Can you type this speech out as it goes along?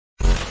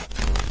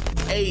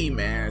Hey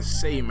man,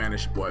 it's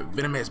your boy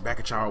Venomous back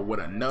at y'all with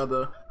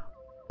another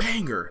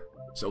banger.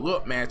 So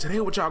look man,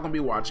 today what y'all gonna be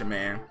watching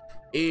man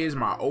is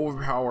my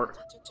overpowered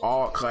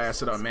all class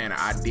setup man.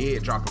 I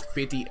did drop a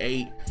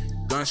 58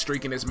 gun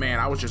streak in this man.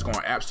 I was just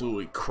going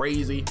absolutely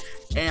crazy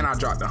and I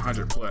dropped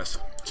 100 plus.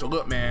 So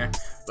look man,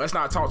 let's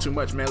not talk too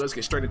much man, let's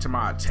get straight into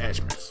my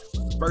attachments.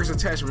 First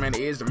attachment man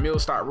is the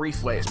Millstock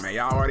Reflex man.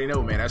 Y'all already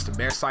know man, that's the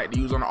best sight to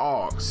use on the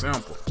AUG,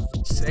 simple.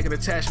 Second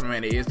attachment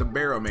man is the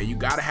barrel man. You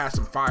gotta have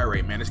some fire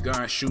rate man, this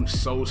gun shoots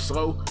so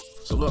slow.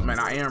 So look man,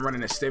 I am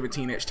running a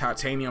 17-inch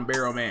titanium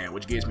barrel man,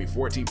 which gives me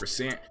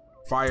 14%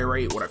 fire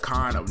rate with a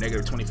con of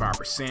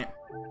 -25%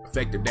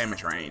 effective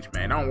damage range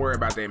man. Don't worry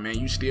about that man,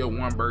 you still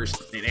one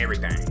burst and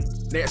everything.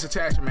 Next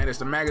attachment man is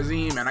the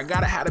magazine man. I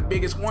gotta have the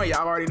biggest one,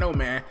 y'all already know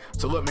man.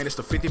 So look man, it's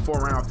the 54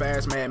 round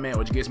fast mag man,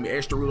 which gives me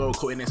extra reload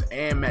quickness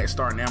and max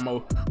starting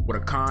ammo with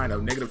a con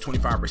of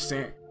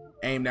 -25%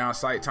 aim down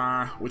sight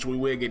time, which we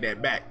will get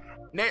that back.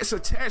 Next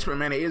attachment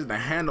man is the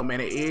handle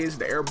man. It is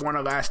the airborne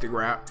elastic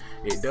wrap.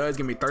 It does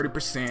give me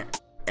 30%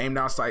 aim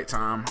down sight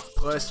time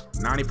plus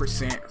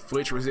 90%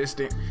 flinch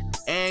resistant,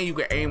 and you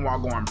can aim while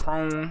going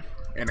prone.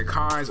 And the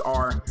cons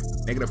are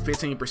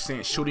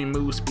 -15% shooting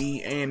move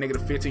speed and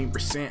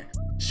 -15%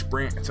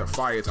 sprint to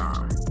fire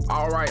time.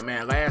 Alright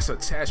man, last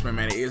attachment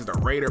man, it is the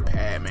Raider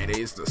pad man. It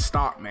is the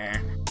stock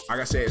man. Like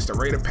I said, it's the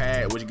Raider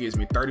pad, which gives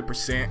me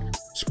 30%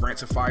 sprint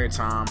to fire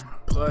time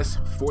plus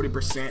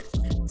 40%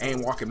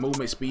 aim walking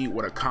movement speed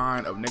with a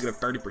con of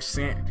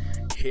 -30%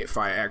 hit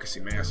fire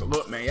accuracy man. So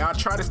look man, y'all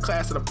try this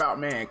class setup out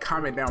man.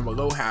 Comment down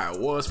below how it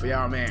was for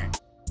y'all man.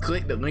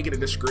 Click the link in the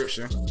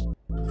description.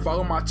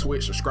 Follow my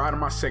Twitch, subscribe to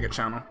my second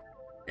channel,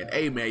 and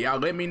hey man, y'all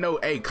let me know.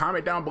 Hey,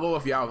 comment down below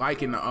if y'all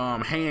liking the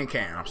hand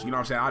cams. You know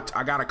what I'm saying?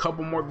 I got a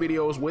couple more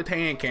videos with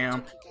hand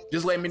cam.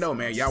 Just let me know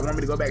man. Y'all want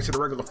me to go back to the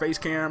regular face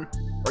cam,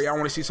 or y'all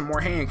want to see some more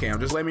hand cam?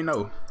 Just let me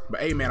know.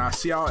 But hey man, I'll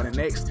see y'all in the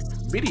next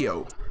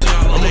video.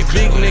 I'm a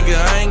big nigga,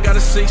 I ain't got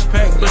a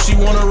 6-pack, but she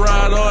wanna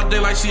ride all day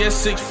like she has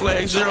 6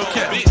 flags, 0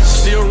 cap.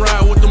 Still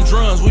ride with them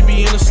drums, we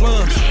be in the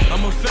slums.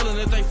 I'm a felon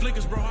that they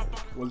flickers, bro.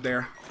 Was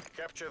there?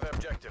 Capture the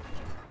objective.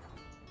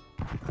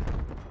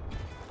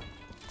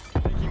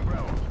 Taking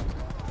Bravo.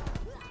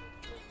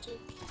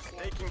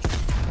 Taking.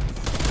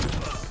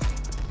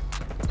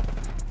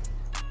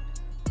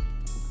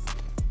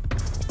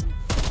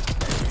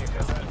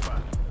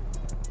 Alpha.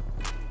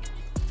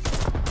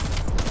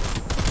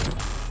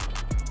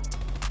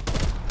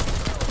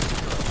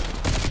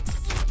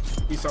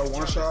 He saw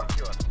one shot.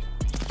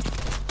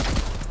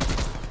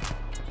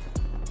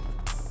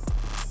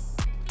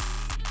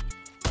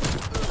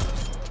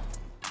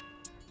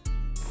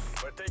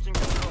 We're taking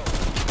control.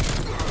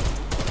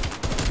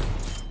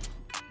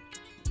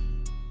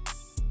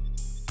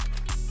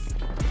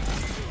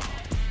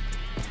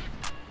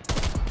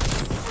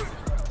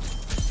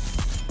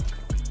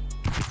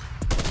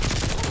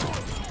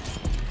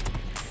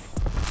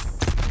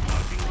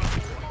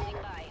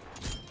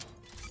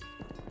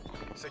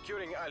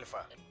 Securing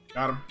Alpha.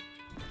 Got him.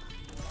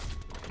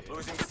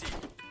 Losing C.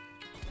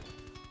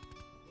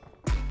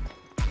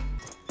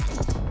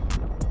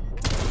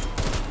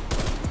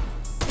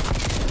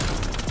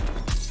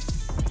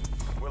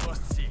 We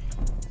lost C.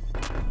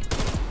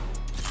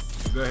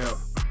 Good help.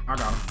 I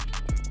got him.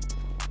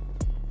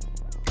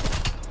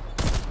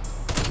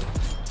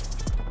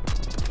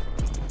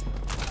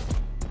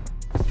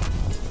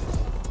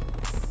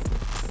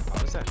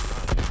 How is that?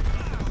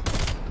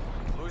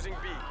 Losing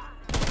B.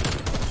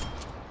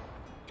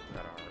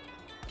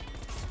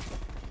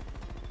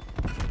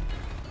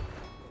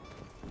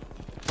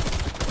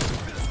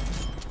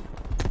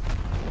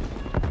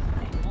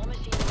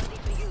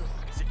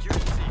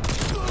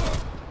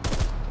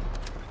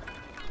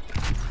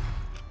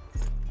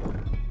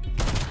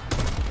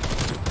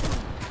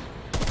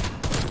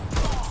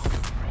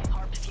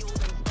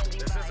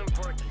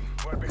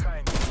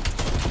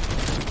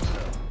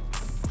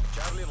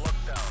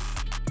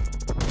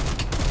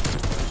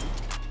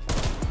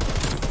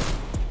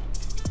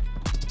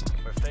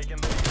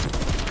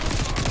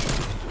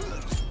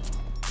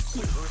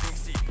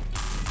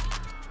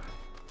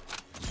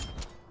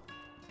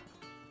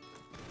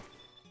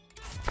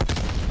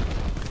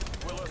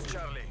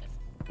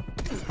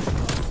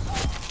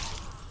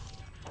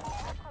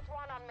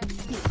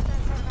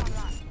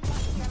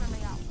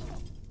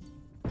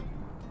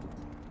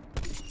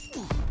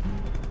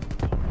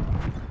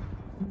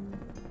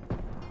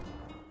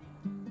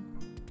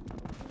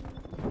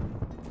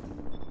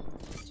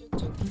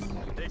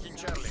 Taking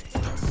Charlie.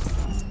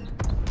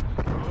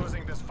 We're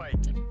losing this fight.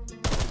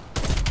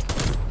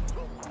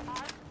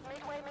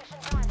 Midway mission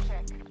time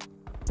check.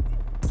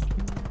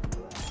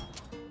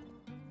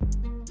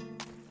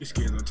 These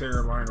kids are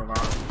terrible, I ain't gonna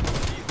lie.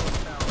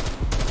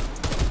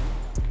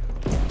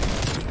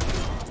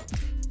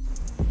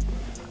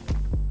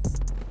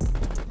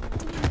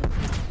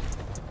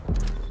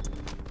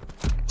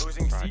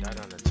 Losing C. Died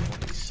on the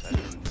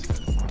 27th.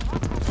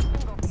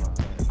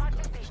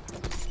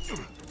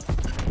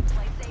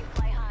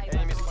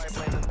 Enemy spy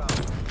plane inbound.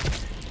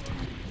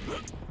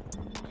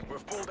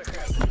 We've pulled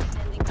ahead.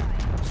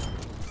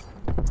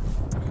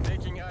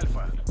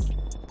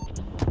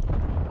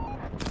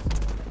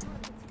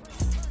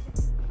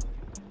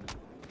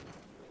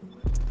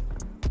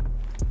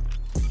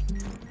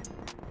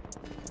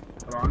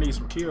 need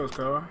some kills,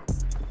 cuz.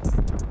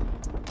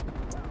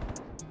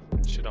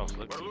 Shit, I was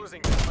looking. We're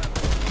losing this battle.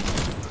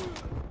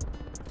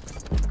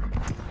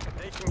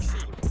 Taking C.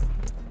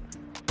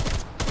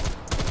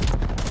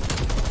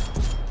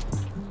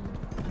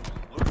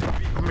 Losing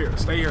B. Come here.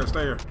 Stay here.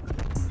 Stay here.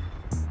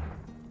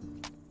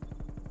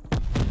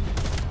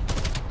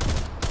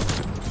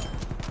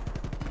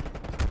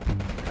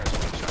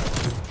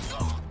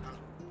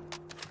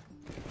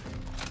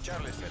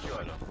 Charlie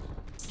secure.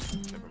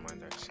 Never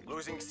mind that.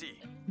 Losing C.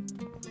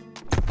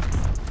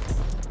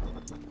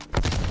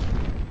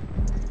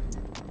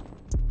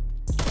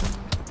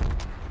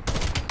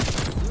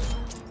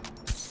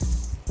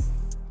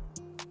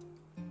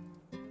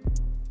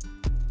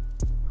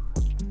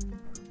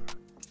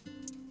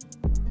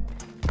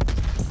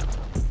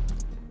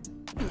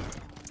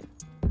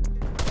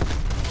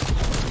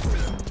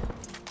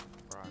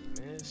 Bro, I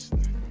missed.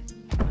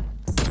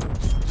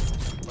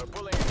 We're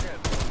pulling ahead.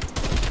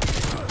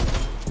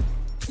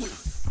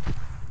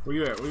 Where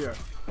you at? Where you at?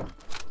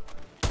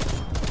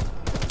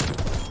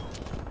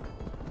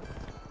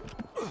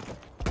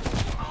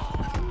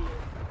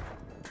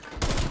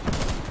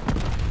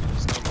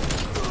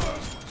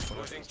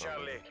 Losing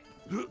Charlie.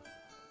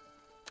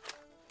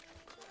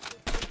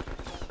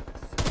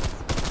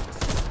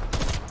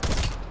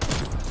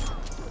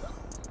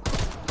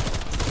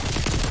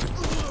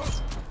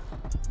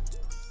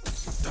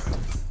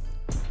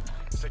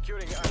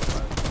 Securing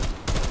Alpha.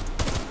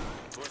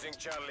 Losing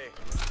Charlie.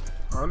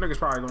 Oh, niggas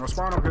probably gonna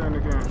spawn up here in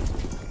again.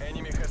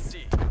 Enemy has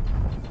C.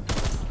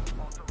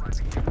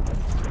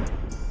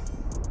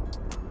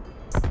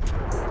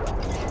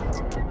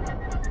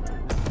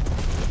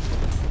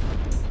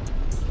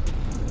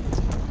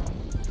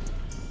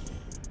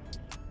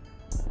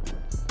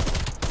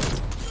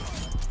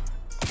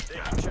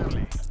 Taking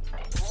Charlie.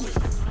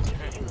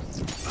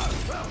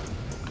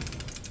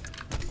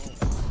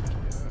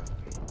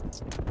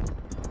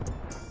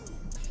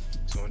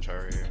 Someone try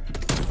right here.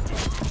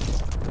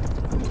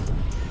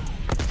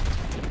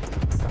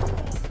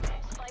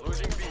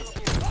 Losing B.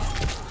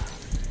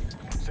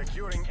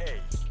 Securing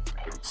A.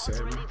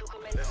 7.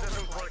 This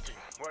isn't working.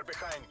 We're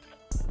behind.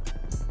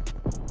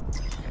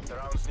 The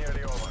round's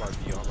nearly over.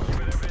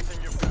 With everything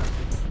you've got.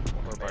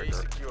 A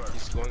secure.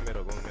 He's going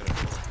middle, going middle.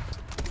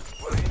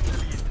 We're in the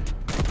lead.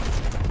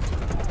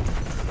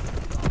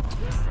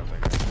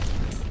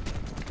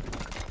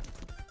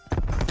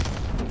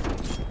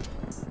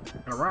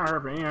 Around her,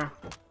 but yeah.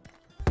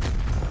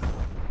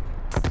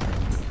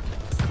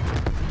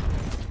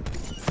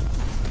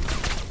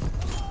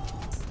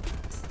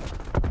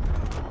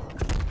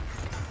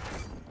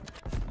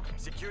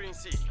 Securing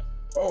C.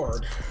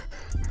 Lord.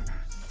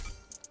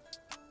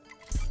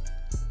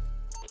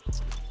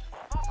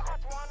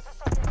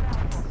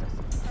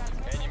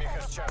 Enemy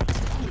has Charlie.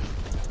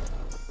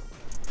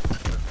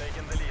 We're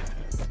taking the lead.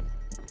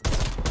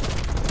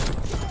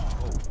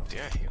 Oh,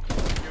 damn.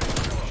 Securing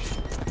Bravo.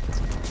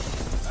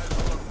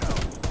 Alpha locked down.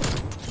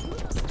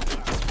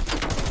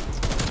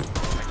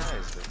 That guy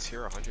is the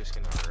tier 100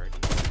 skin already.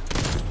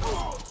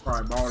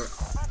 Alright, bought it.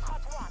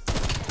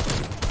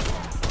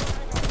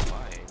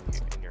 Why?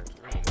 In your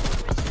green.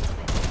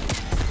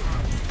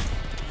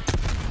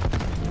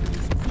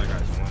 That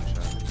guy's one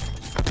shot.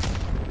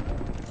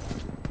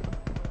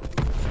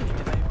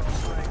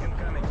 Flag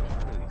incoming.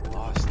 Really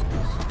lost it.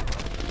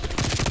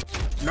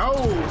 No,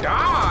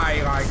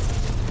 die! Like,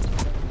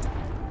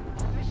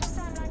 Mission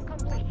timeline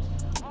complete.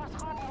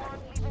 WARZONE 1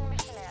 leaving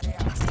mission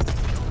area.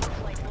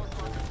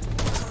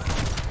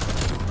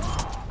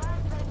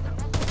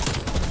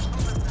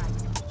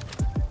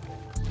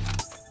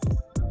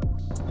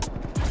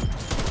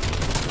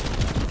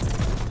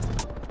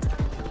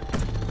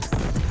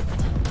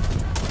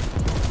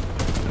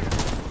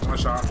 one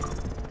shot.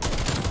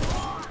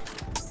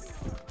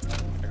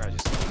 That guy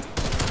just.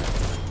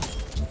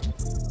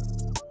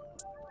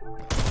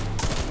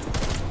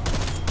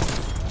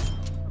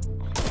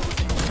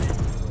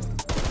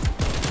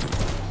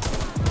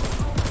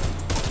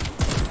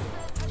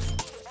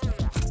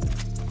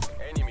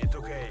 Enemy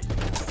took A.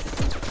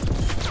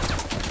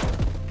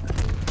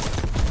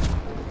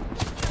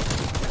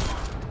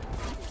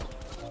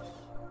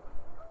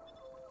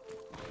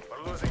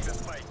 We're losing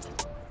this fight.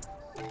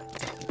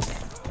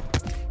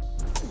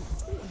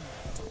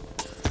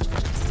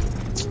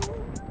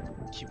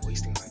 Keep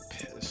wasting my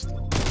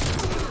pistol.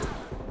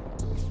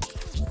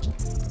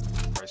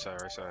 Right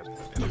side,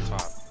 and up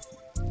top.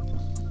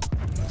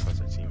 That's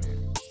our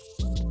teammate.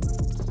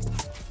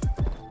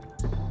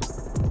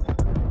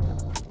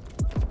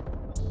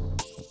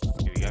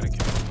 You gotta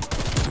kill him.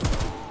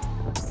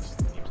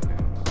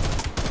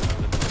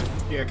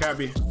 Yeah, cat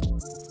B.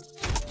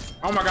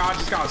 Oh my god, I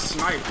just got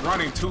sniped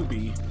running to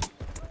B.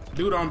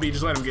 Dude on B,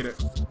 just let him get it.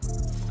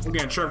 We're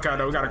getting trip cat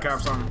though, we gotta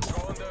cap something.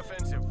 Go on the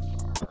offensive.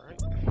 Alright.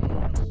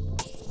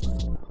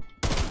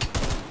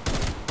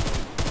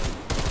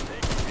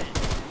 Taking B.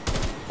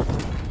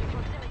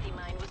 Proximity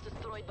mine was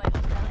destroyed by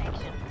hostile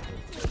action.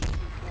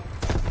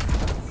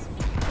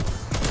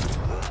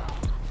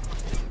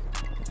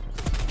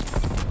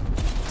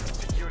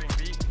 Securing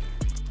B.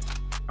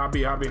 I'll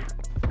B.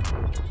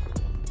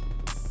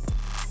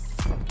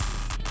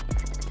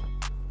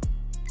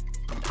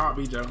 Hot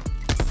B, Joe.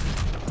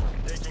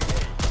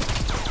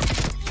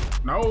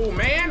 No,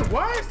 man,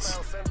 what?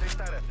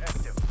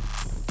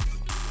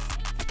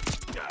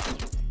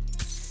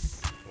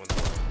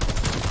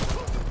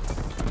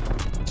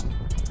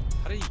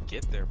 How did you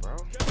get there, bro?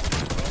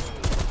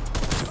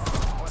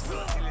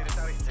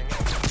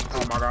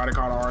 Oh my god, they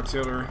called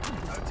artillery.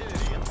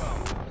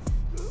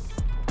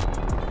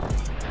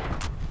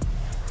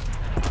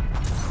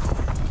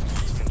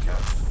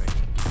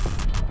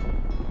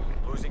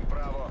 Losing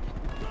Bravo.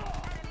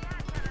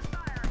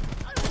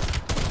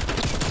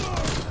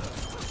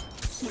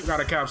 You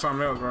gotta cap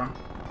something else, bro.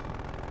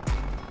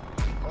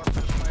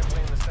 Hostile spy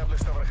plane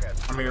established overhead.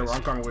 I'm here, bro.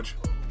 I'm coming with you.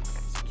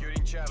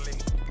 Securing Charlie.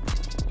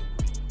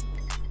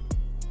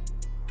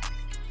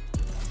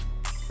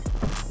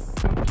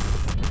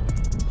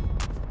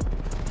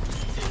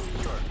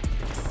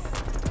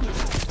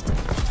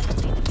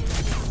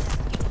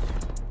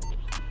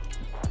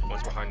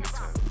 One's behind the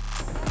tent.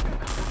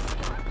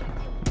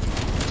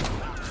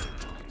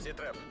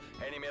 Z-trap.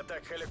 Enemy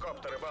attack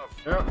helicopter above.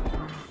 Yep.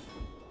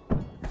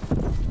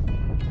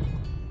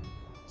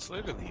 It's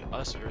literally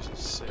us versus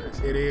 6.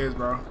 It is,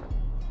 bro.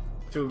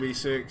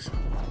 2v6.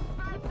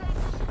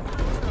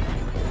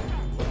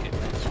 Look at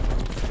this.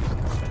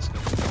 That's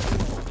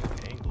gonna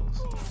be angles.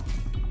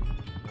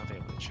 Now they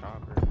have a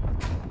chopper.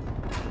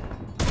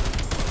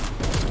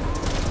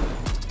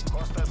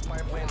 Hostile spy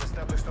plane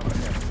established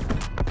overhead.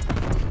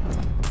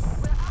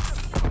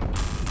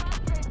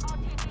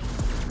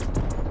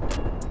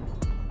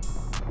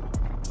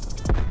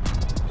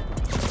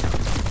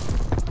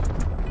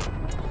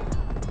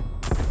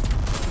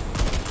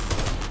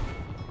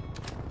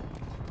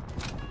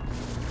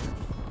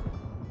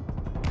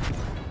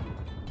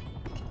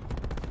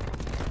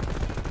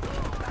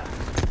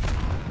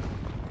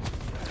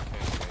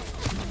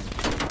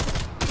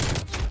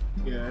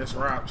 Yeah, it's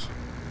wraps.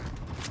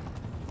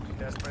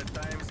 Desperate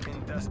times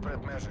mean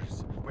desperate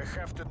measures. We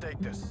have to take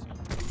this.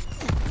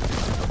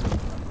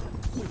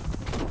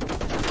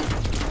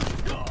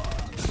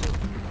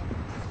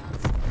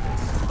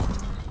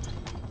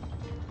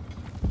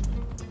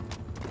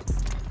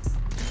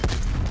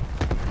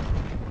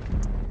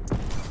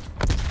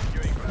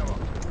 Securing Bravo.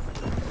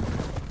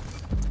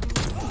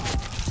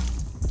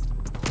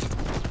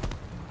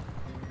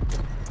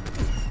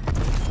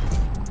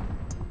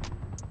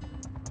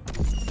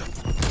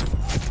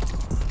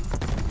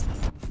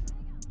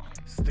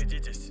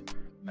 Стыдитесь.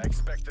 I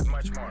expected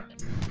much more.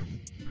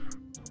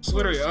 It's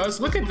literally us.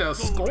 Look at the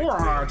score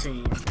on our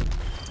team. Someone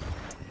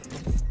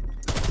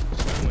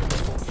went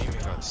the whole game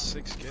and got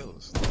 6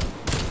 kills.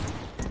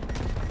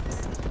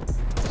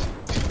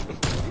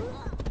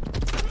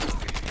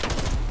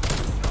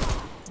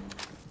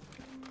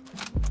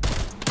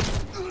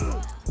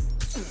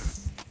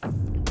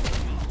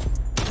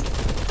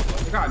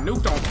 They got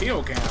nuked on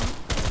kill cam.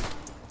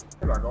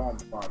 Where did I go on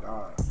before I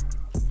died?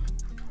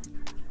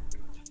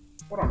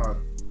 What on a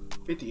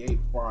 58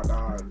 before I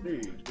died?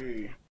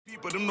 GG.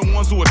 But them the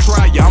ones who will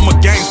try ya. I'm a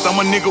gangster, I'm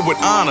a nigga with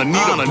honor. Need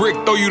a brick,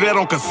 throw you that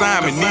on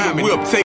consignment. Need a whip, take